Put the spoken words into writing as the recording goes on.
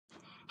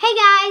Hey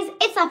guys,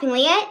 it's Laughing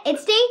Leah.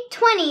 It's day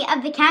 20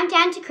 of the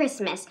countdown to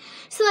Christmas.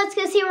 So let's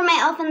go see where my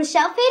elf on the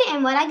shelf is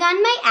and what I got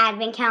in my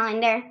advent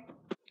calendar.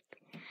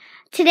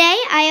 Today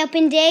I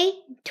opened day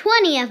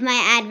 20 of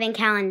my advent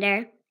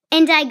calendar.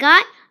 And I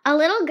got a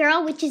little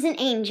girl, which is an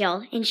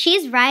angel, and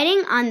she's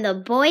riding on the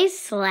boy's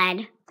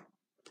sled.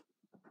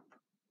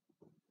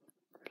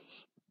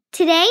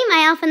 Today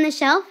my elf on the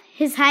shelf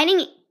is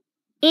hiding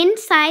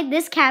inside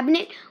this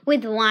cabinet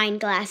with wine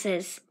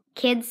glasses.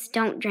 Kids,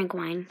 don't drink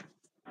wine.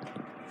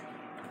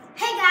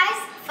 Hey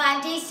guys,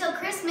 5 days till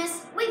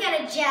Christmas. We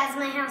gotta jazz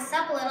my house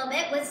up a little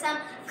bit with some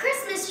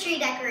Christmas tree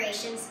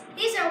decorations.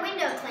 These are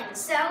window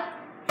clings, so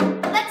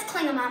let's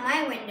cling them on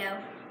my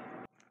window.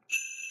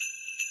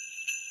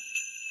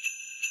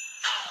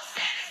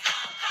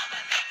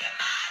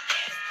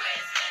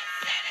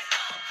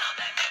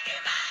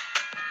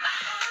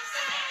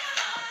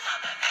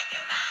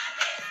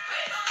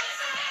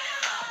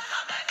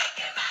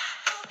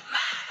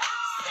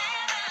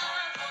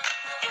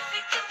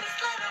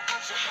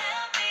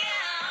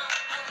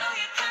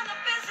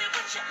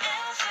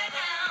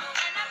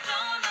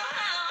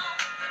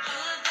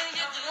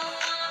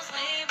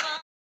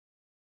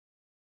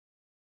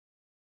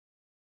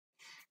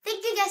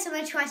 Thank you guys so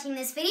much for watching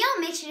this video.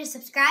 Make sure to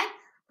subscribe,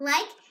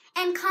 like,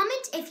 and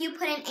comment if you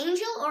put an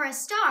angel or a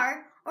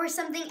star or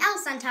something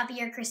else on top of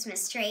your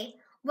Christmas tree.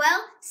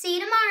 Well, see you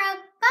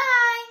tomorrow.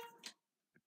 Bye!